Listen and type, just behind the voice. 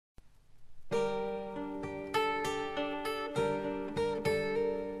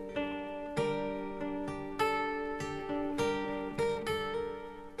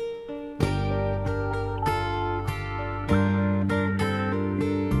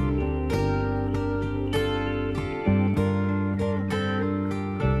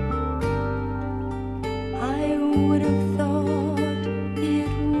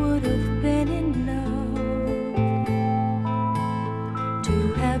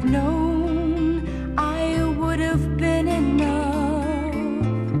have known, I would have been enough.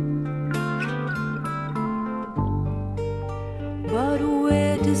 But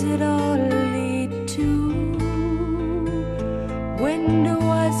where does it all lead to? When do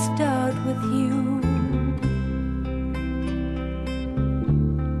I start with you?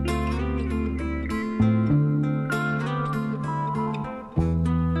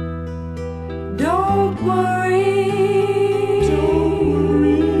 Don't worry,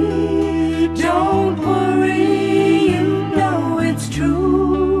 don't worry, you know it's true.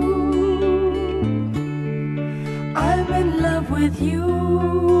 I'm in love with you.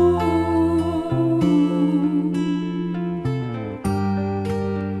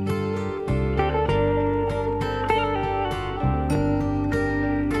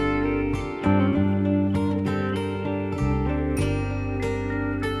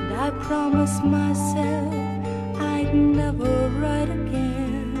 I promised myself I'd never write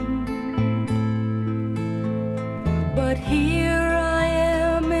again, but here I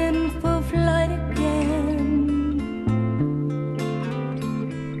am in full flight again.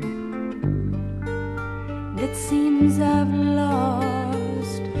 It seems I've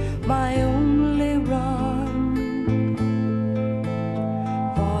lost my only run,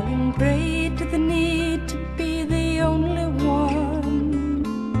 falling prey to the need to be the only one.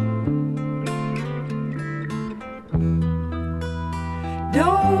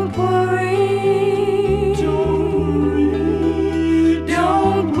 Don't worry,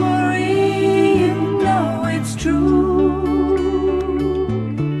 don't worry, you know it's true.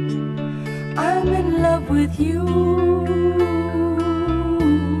 I'm in love with you.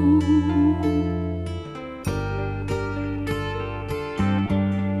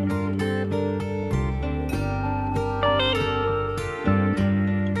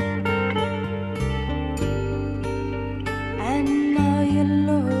 And now your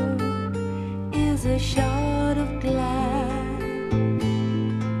love is a shard of glass.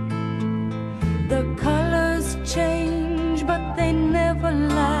 The colors change, but they never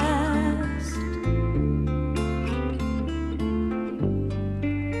last.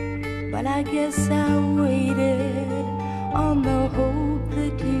 But I guess I waited on the hope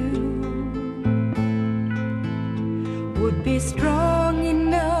that you would be strong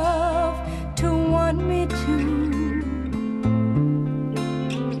enough to want me to.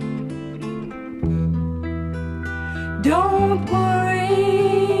 Don't worry,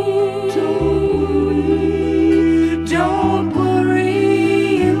 don't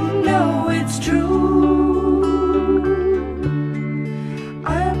worry, you know it's true.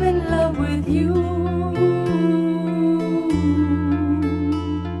 I'm in love with you.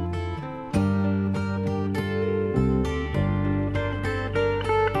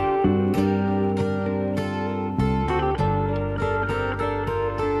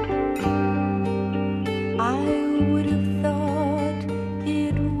 I would have thought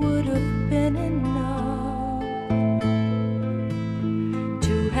it would have been enough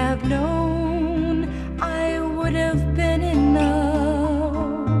to have known, I would have been enough.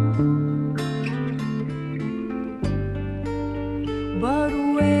 But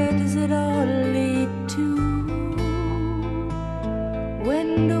where does it all lead to?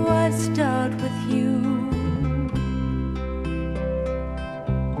 When do I start with you?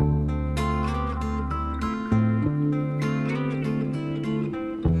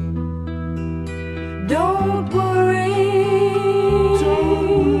 Don't worry,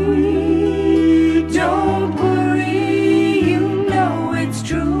 don't worry, you know it's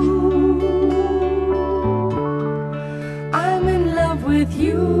true. I'm in love with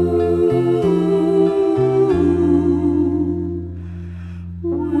you.